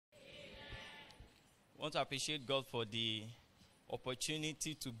I want to appreciate God for the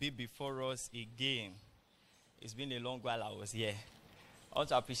opportunity to be before us again. It's been a long while I was here. I want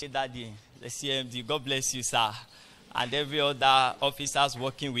to appreciate Daddy, the CMD. God bless you, sir. And every other officers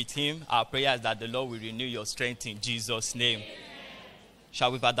working with him. Our prayer is that the Lord will renew your strength in Jesus' name. Amen.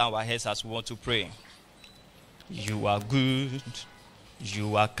 Shall we bow down our heads as we want to pray? You are good.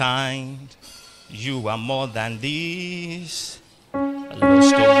 You are kind. You are more than this.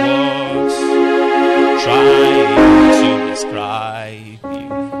 Lost of words, trying to describe you.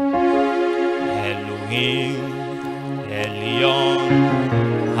 Elohim, Elion,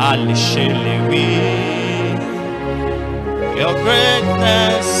 Alishelewi. Your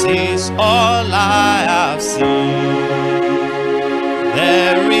greatness is all I have seen.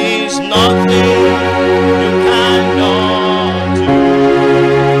 There is nothing you cannot do.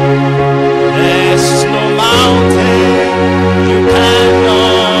 There's no mountain you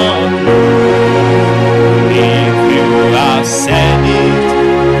cannot move. If you have said it,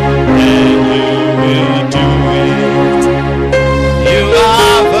 then you will do it. You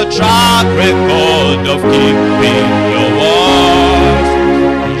have a track record of keeping your word.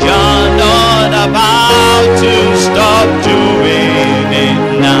 You're not about to stop doing it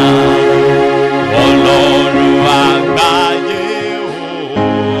now. Ọlọ́run àgbáyé o.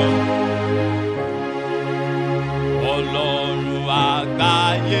 Ọlọ́run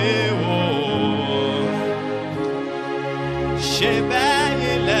àgbáyé o. Ṣé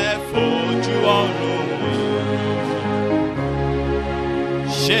bẹ́yìn lẹ fojú ọ̀run?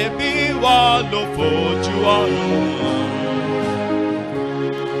 Ṣé bí wọ́n ló fojú ọ̀run?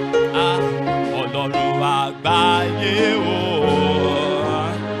 Ọlọ́run àgbáyé o.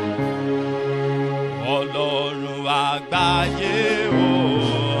 Ọlọ́run àgbáyé o.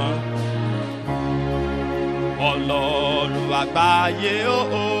 Ọlọ́run àgbáyé o.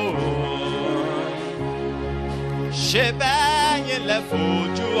 Ṣé bẹ́yìn lẹ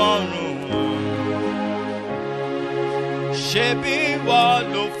fojú ọ̀run? Ṣé bí wọ́n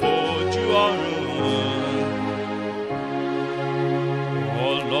ló fojú ọ̀run?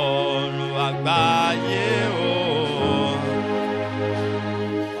 Ọlọ́run àgbáyé o.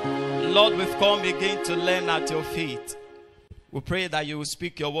 Lord, we've come again to learn at your feet. We pray that you will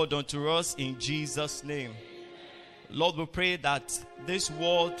speak your word unto us in Jesus' name. Lord, we pray that this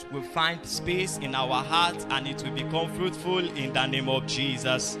word will find space in our hearts and it will become fruitful in the name of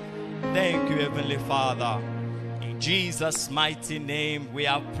Jesus. Thank you, Heavenly Father. In Jesus' mighty name we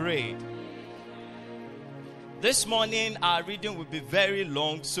have prayed. This morning our reading will be very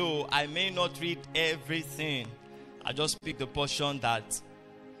long, so I may not read everything. I just pick the portion that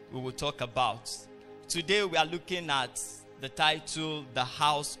we will talk about. Today we are looking at the title, The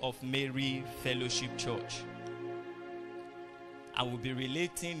House of Mary Fellowship Church. And we'll be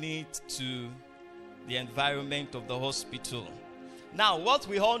relating it to the environment of the hospital. Now, what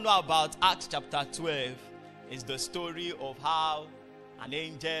we all know about Acts chapter 12 is the story of how an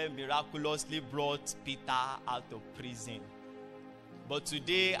angel miraculously brought Peter out of prison. But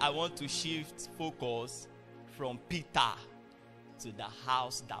today I want to shift focus from Peter to the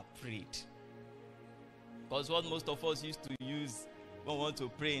house that prayed. Because what most of us used to use when we want to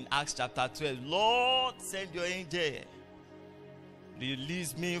pray in Acts chapter 12, Lord, send your angel.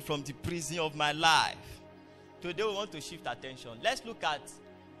 Release me from the prison of my life. Today we want to shift attention. Let's look at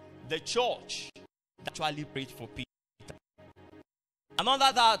the church that actually prayed for Peter. And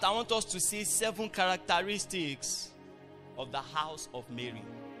under that, I want us to see 7 characteristics of the house of Mary.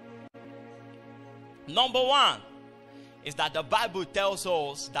 Number 1 is that the Bible tells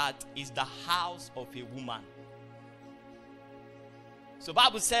us that it's the house of a woman. So the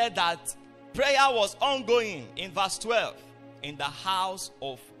Bible said that prayer was ongoing in verse 12 in the house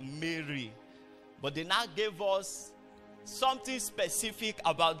of Mary. But they now gave us something specific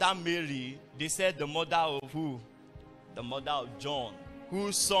about that Mary. They said the mother of who? The mother of John,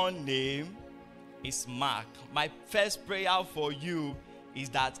 whose son name is Mark. My first prayer for you is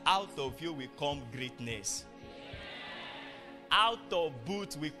that out of you will come greatness. Out of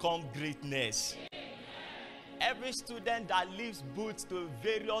Buth will come greatness. Every student that leaves Buth to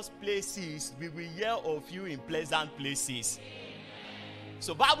various places, we will hear of you in pleasant places.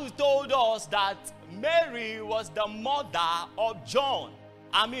 So Bible told us that Mary was the mother of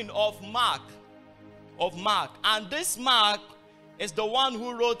Mark. And this Mark is the one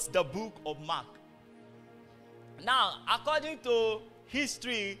who wrote the book of Mark. Now, according to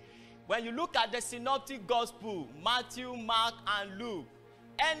history, when you look at the synoptic gospel, Matthew, Mark, and Luke,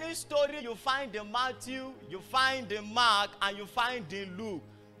 any story you find in Matthew, you find in Mark, and you find in Luke,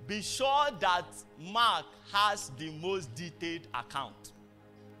 be sure that Mark has the most detailed account.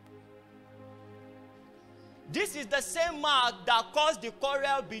 This is the same mark that caused the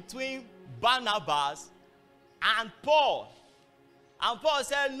quarrel between Barnabas and Paul. And Paul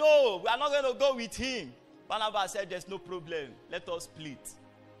said, no, we are not going to go with him. Barnabas said, there's no problem. Let us split.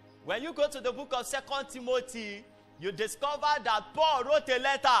 When you go to the book of 2 Timothy, you discover that Paul wrote a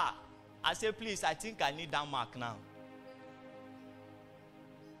letter. I said, please, I think I need that mark now.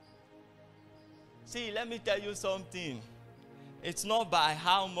 See, let me tell you something. It's not by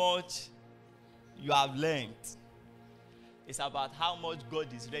how much you have learned. It's about how much God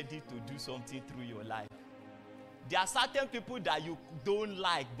is ready to do something through your life. There are certain people that you don't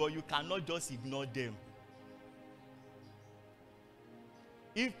like, but you cannot just ignore them.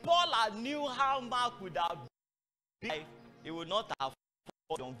 If Paul had knew how Mark would have been, he would not have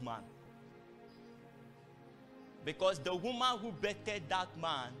fought a young man. Because the woman who bettered that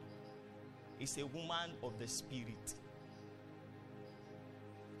man is a woman of the spirit.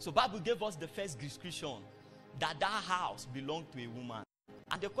 So Bible gave us the first description that house belonged to a woman.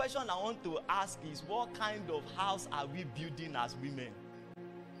 And the question I want to ask is, what kind of house are we building as women?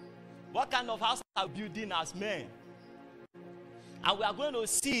 What kind of house are we building as men? And we are going to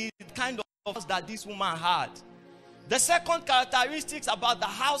see the kind of house that this woman had. The second characteristics about the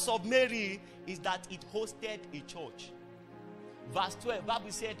house of Mary is that it hosted a church. Verse 12,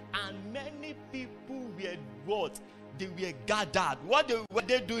 Bible said, and many people were what? They were gathered. What were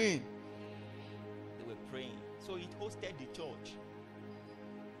they doing? They were praying. So it hosted the church.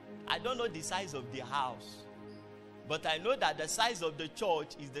 I don't know the size of the house, but I know that the size of the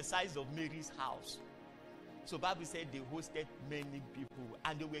church is the size of Mary's house. So Bible said they hosted many people,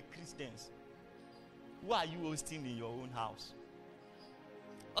 and they were Christians. Who are you hosting in your own house?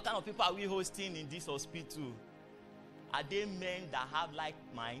 What kind of people are we hosting in this hospital? Are they men that have like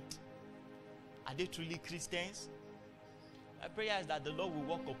mind? Are they truly Christians? My prayer is that the Lord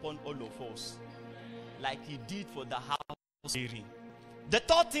will work upon all of us like he did for the house of Mary. The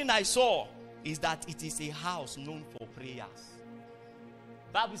third thing I saw is that it is a house known for prayers.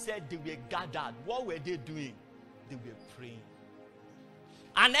 Bible said they were gathered. What were they doing? They were praying.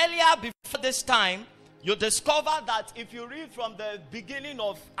 And earlier before this time, you discover that if you read from the beginning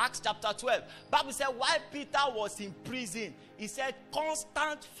of Acts chapter 12, Bible said while Peter was in prison, he said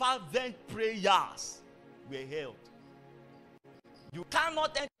constant fervent prayers were held. You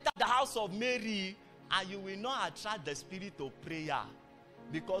cannot enter the house of Mary and you will not attract the spirit of prayer.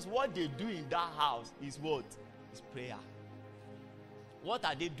 Because what they do in that house is what? Is prayer. What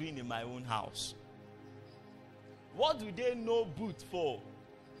are they doing in my own house? What do they know Buth for?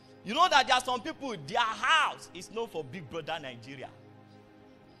 You know that there are some people, their house is known for Big Brother Nigeria.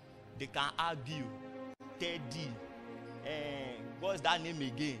 They can argue. Teddy. What's that name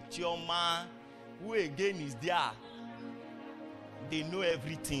again? Chioma. Who again is there? They know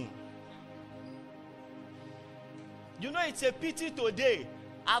everything. You know, it's a pity today.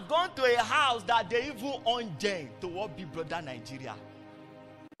 I've gone to a house that they even unjoin to what Big Brother Nigeria.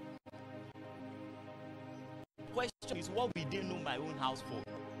 Question is, what will they know my own house for?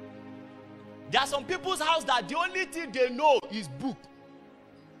 There are some people's house that the only thing they know is book.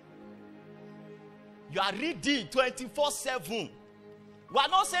 You are reading 24/7. We are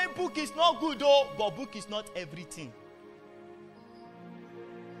not saying book is not good though, but book is not everything.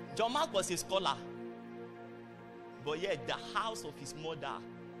 John Mark was a scholar, but yet the house of his mother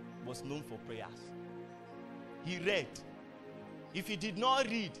was known for prayers. He read. If he did not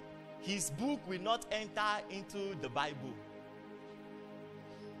read, his book will not enter into the Bible.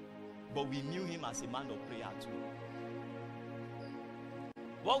 But we knew him as a man of prayer too.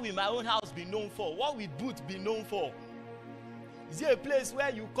 What will my own house be known for? What will Buth be known for? Is it a place where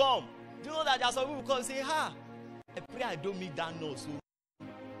you come? Do you know that there are some people come and say, I pray I don't meet that nurse. So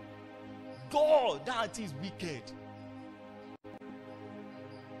God, that is wicked.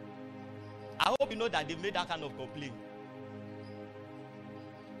 I hope you know that they made that kind of complaint.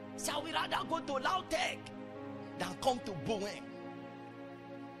 Shall we rather go to Lautech than come to Bowen?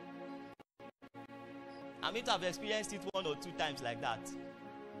 I mean, I've experienced it 1 or 2 times like that.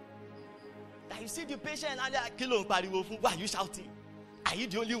 That you see the patient and they're like, why are you shouting? Are you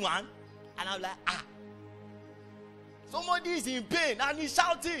the only one? And I'm like, somebody is in pain and he's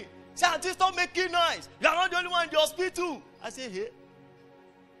shouting. Say, auntie, stop making noise. You're not the only one in the hospital. I say, hey.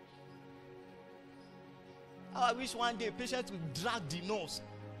 I wish one day a patient would drag the nurse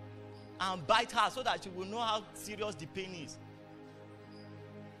and bite her so that she will know how serious the pain is.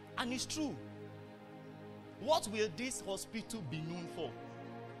 And it's true. What will this hospital be known for?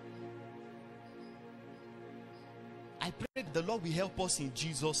 I pray the Lord will help us in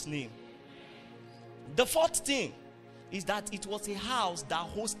Jesus' name. The fourth thing is that it was a house that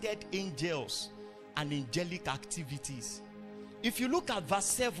hosted angels. and angelic activities. If you look at verse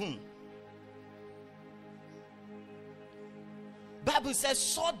 7, Bible says,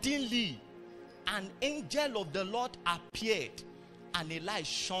 suddenly an angel of the Lord appeared and a light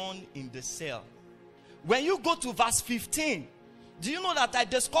shone in the cell. When you go to verse 15, do you know that I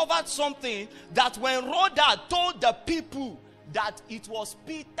discovered something? That when Rhoda told the people that it was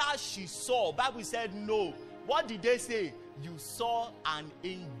Peter she saw, Bible said no. What did they say? You saw an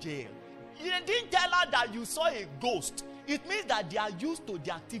angel. You didn't tell her that you saw a ghost. It means that they are used to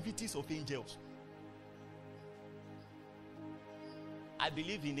the activities of angels. I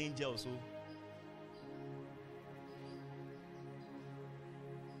believe in angels. So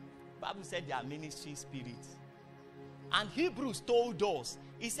Bible said they are ministering spirits. And Hebrews told us,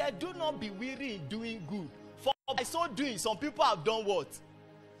 he said, do not be weary in doing good. For by so doing, some people have done what?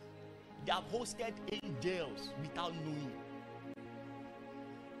 They have hosted angels without knowing.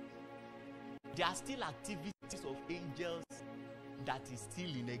 There are still activities of angels that is still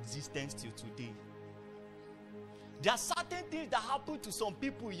in existence till today. There are certain things that happen to some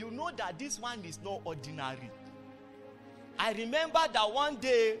people. You know that this one is not ordinary. I remember that one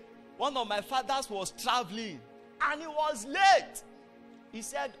day, one of my fathers was traveling and he was late. He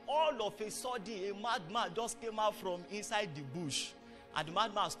said all of a sudden a madman just came out from inside the bush, and the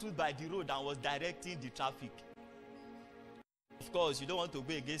madman stood by the road and was directing the traffic. Of course, you don't want to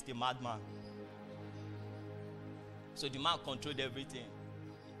go against a madman. So the man controlled everything.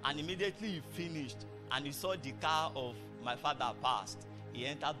 And immediately he finished and he saw the car of my father passed. He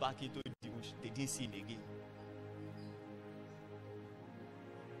entered back into the bush. They didn't see him again.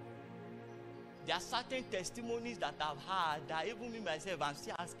 There are certain testimonies that I've had that even me myself, I'm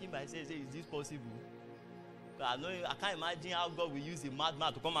still asking myself, is this possible? I can't imagine how God will use a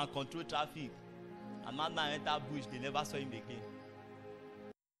madman to come and control traffic. A madman entered bush, they never saw him again.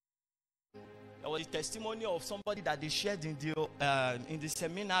 There was a testimony of somebody that they shared in the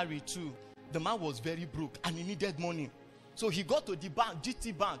seminary too. The man was very broke and he needed money. So he got to the bank,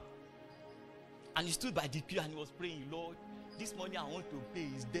 GT Bank, and he stood by the queue and he was praying, Lord, this money I want to pay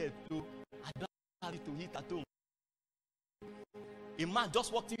is debt. So I don't have it to eat at home. A man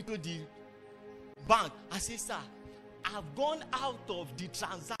just walked into the bank and said, sir, I've gone out of the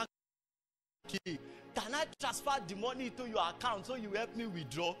transaction. Can I transfer the money to your account so you help me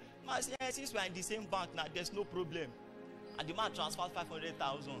withdraw? Man said, since we're in the same bank now, there's no problem. And the man transferred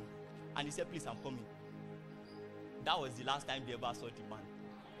 500,000. And he said, please, I'm coming. That was the last time they ever saw the man.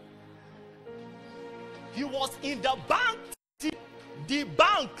 He was in the bank. The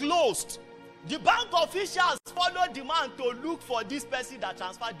bank closed. The bank officials followed the man to look for this person that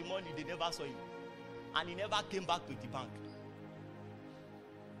transferred the money. They never saw him. And he never came back to the bank.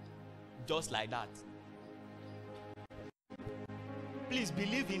 Just like that. Please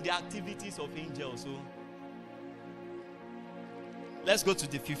believe in the activities of angels. So let's go to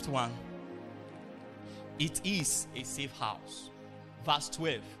the fifth one. It is a safe house. Verse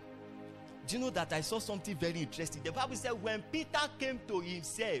 12. Do you know that I saw something very interesting? The Bible said when Peter came to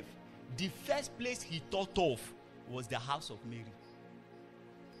himself, the first place he thought of was the house of Mary.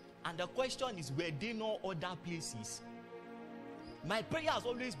 And the question is, were there no other places? My prayer has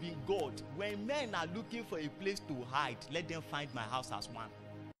always been, God, when men are looking for a place to hide, let them find my house as one.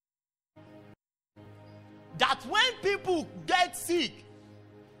 That when people get sick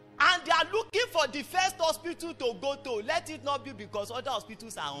and they are looking for the first hospital to go to, let it not be because other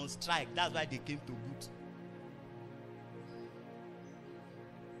hospitals are on strike. That's why they came to Buth.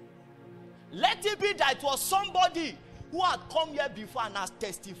 Let it be that it was somebody who had come here before and has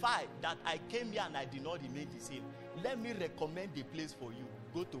testified that I came here and I did not remain the same. Let me recommend a place for you.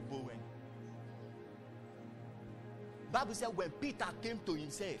 Go to Bowen. Bible said when Peter came to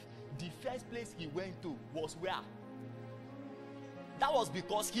himself, the first place he went to was where? That was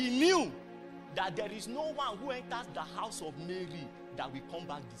because he knew that there is no one who enters the house of Mary that will come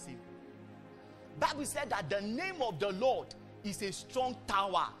back the same. Bible said that the name of the Lord is a strong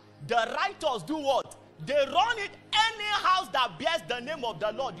tower. The righteous do what? They run it. Any house that bears the name of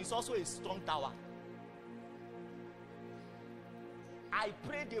the Lord is also a strong tower. I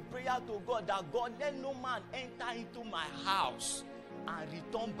prayed a prayer to God that God, let no man enter into my house and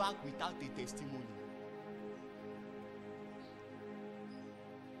return back without a testimony.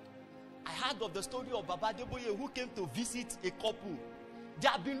 I heard of the story of Baba Deboye who came to visit a couple. They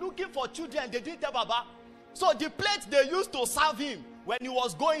have been looking for children. They didn't tell Baba. So the plate they used to serve him, when he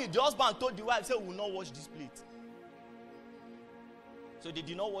was going, the husband told the wife, say, we will not wash this plate. So they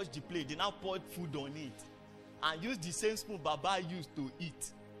did not wash the plate. They now poured food on it and used the same spoon Baba used to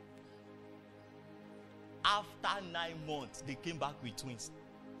eat. After 9 months, they came back with twins.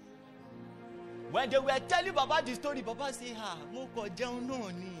 When they were telling Baba the story, Baba said,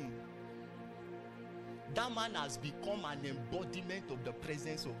 that man has become an embodiment of the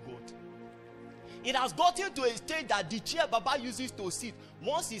presence of God. It has gotten to a stage that the chair Baba uses to sit,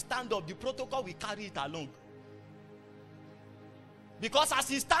 once he stands up, the protocol will carry it along. Because as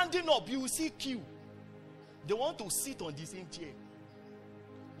he's standing up, you will see queue. They want to sit on the same chair.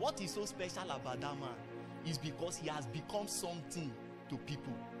 What is so special about that man is because he has become something to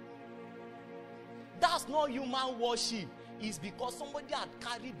people. That's not human worship. It's because somebody had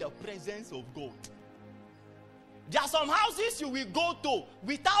carried the presence of God. There are some houses you will go to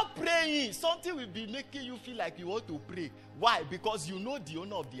without praying. Something will be making you feel like you want to pray. Why? Because you know the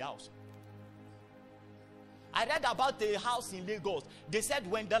owner of the house. I read about a house in Lagos. They said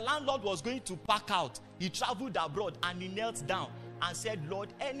when the landlord was going to pack out, he traveled abroad and he knelt down and said,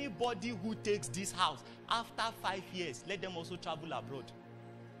 Lord, anybody who takes this house after 5 years, let them also travel abroad.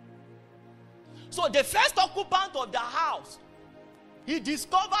 So the first occupant of the house, he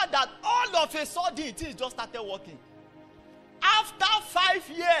discovered that all of a sudden things just started working. After 5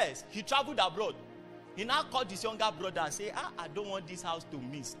 years, he traveled abroad. He now called his younger brother and said, I don't want this house to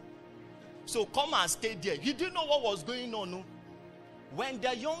miss. So come and stay there. He didn't know what was going on. No? When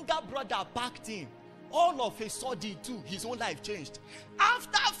the younger brother packed in, all of a sudden too, his own life changed.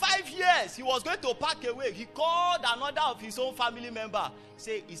 After 5 years, he was going to pack away. He called another of his own family member.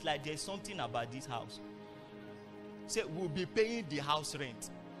 Say, it's like there's something about this house. Say, we'll be paying the house rent.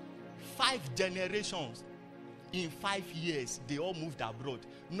 5 generations. In 5 years, they all moved abroad.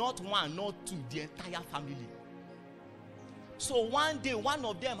 Not one, not two, the entire family. So one day, one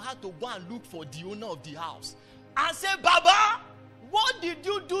of them had to go and look for the owner of the house and say, Baba, what did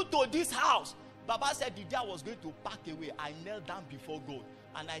you do to this house? Baba said, the day I was going to pack away, I knelt down before God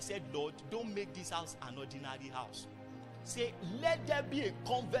and I said, Lord, don't make this house an ordinary house. Say, let there be a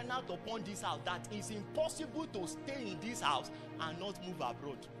covenant upon this house that it's impossible to stay in this house and not move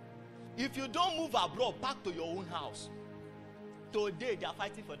abroad. If you don't move abroad, pack to your own house. Today, they are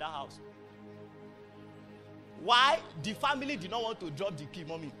fighting for that house. Why? The family did not want to drop the key,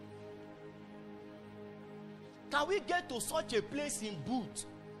 mommy. Can we get to such a place in Buth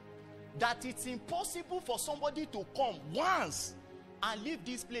that it's impossible for somebody to come once and leave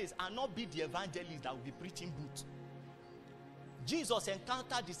this place and not be the evangelist that will be preaching Buth? Jesus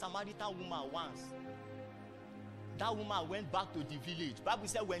encountered the Samaritan woman once. That woman went back to the village. Bible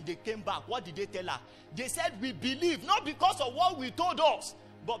said when they came back, what did they tell her? They said, we believe, not because of what we told us,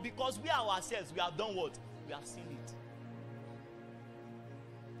 but because we ourselves, we have done what? We have seen it.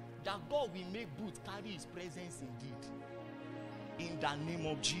 That God will make Buth carry his presence indeed. In the name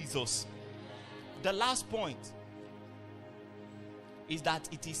of Jesus. The last point is that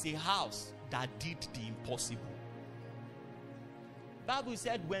it is a house that did the impossible. Bible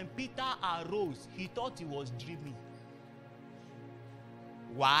said when Peter arose, he thought he was dreaming.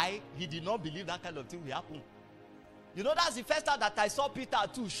 Why? He did not believe that kind of thing will happen. You know, that's the first time that I saw Peter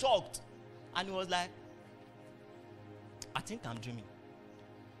too, shocked. And he was like, I think I'm dreaming.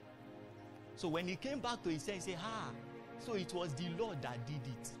 So when he came back to his sense, he said, so it was the Lord that did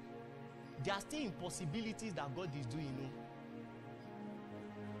it. There are still impossibilities that God is doing. You know?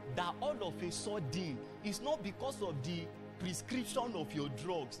 That all of a sudden, it's not because of the prescription of your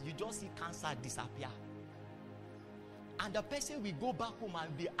drugs. You just see cancer disappear. And the person will go back home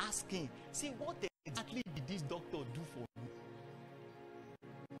and be asking, say, what exactly did this doctor do for you?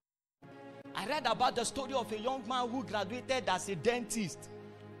 I read about the story of a young man who graduated as a dentist.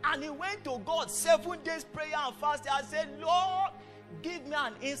 And he went to God 7 days prayer and fasting and said, Lord, give me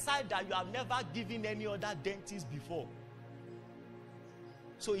an insight that you have never given any other dentist before.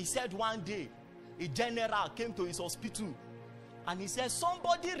 So he said one day, a general came to his hospital and he said,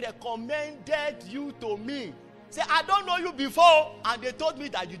 somebody recommended you to me. Say, I don't know you before. And they told me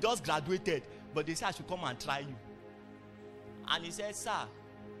that you just graduated. But they said I should come and try you. And he said, sir,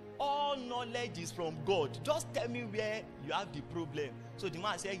 all knowledge is from God. Just tell me where you have the problem. So the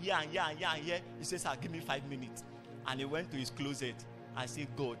man said, here and here and here and here. He said, sir, give me 5 minutes. And he went to his closet and said,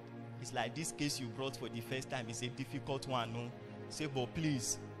 God, it's like this case you brought for the first time. It's a difficult one. No? He said, but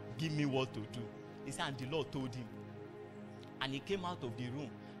please, give me what to do. He said, and the Lord told him. And he came out of the room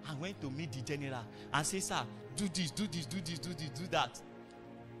and went to meet the general and said, sir, do this, do this, do this, do this, do that.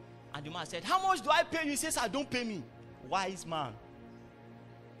 And the man said, how much do I pay you? He says, sir, don't pay me. Wise man.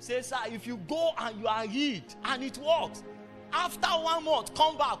 Say, sir, if you go and you are healed and it works, after 1 month,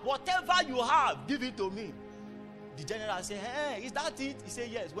 come back. Whatever you have, give it to me. The general said, hey, is that it? He said,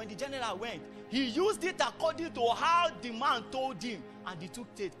 yes. When the general went, he used it according to how the man told him, and he took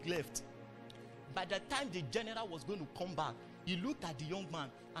it left. By the time the general was going to come back, He looked at the young man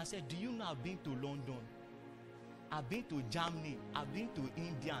and said, do you know I've been to London? I've been to Germany. I've been to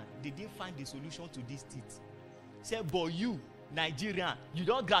India. They didn't find the solution to this teeth. He said, but you, Nigerian, you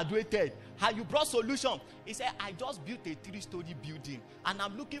don't graduated. How you brought solution? He said, I just built a 3-story building and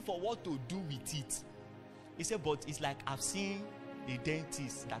I'm looking for what to do with it. He said, but it's like I've seen a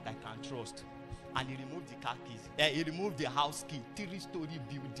dentist that I can trust. And he removed the car keys. He removed the house key, 3-story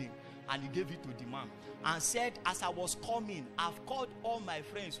building, and he gave it to the man. And said, as I was coming, I've called all my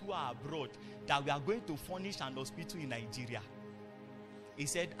friends who are abroad that we are going to furnish an hospital in Nigeria. He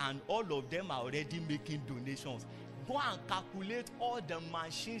said, and all of them are already making donations. Go and calculate all the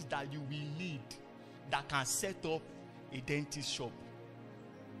machines that you will need that can set up a dentist shop.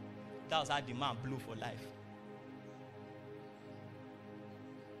 That was how the man blew for life.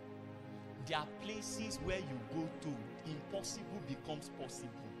 There are places where you go to, impossible becomes possible.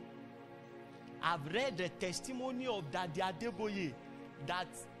 I've read the testimony of Daddy Adeboye that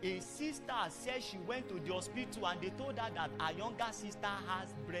a sister said she went to the hospital and they told her that her younger sister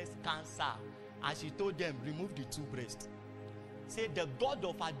has breast cancer. And she told them, remove the 2 breasts. Say, the God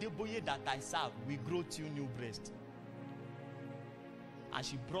of Adeboye that I serve will grow 2 new breasts. And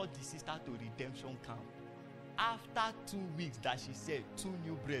she brought the sister to redemption camp. After 2 weeks that she said, 2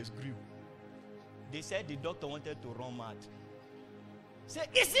 new breasts grew. They said the doctor wanted to run mad. Say,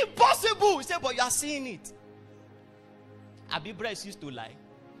 it's impossible. He said, but you are seeing it. Abi breast used to lie.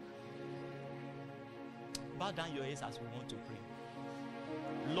 Bow down your heads as we want to pray.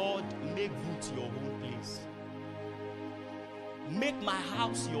 Lord, make Buth your own place. Make my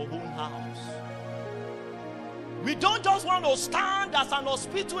house your own house. We don't just want to stand as an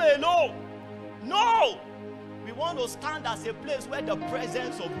hospital alone. No. We want to stand as a place where the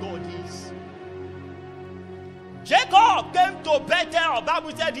presence of God is. Jacob came to Bethel. The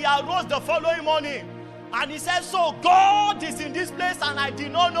Bible said he arose the following morning. And he said, so God is in this place and I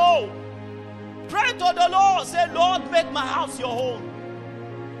did not know. Pray to the Lord. Say, Lord, make my house your home.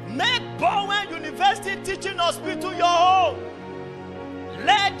 Make Bowen University Teaching Hospital your home.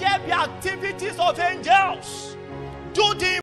 Let there be activities of angels. Do the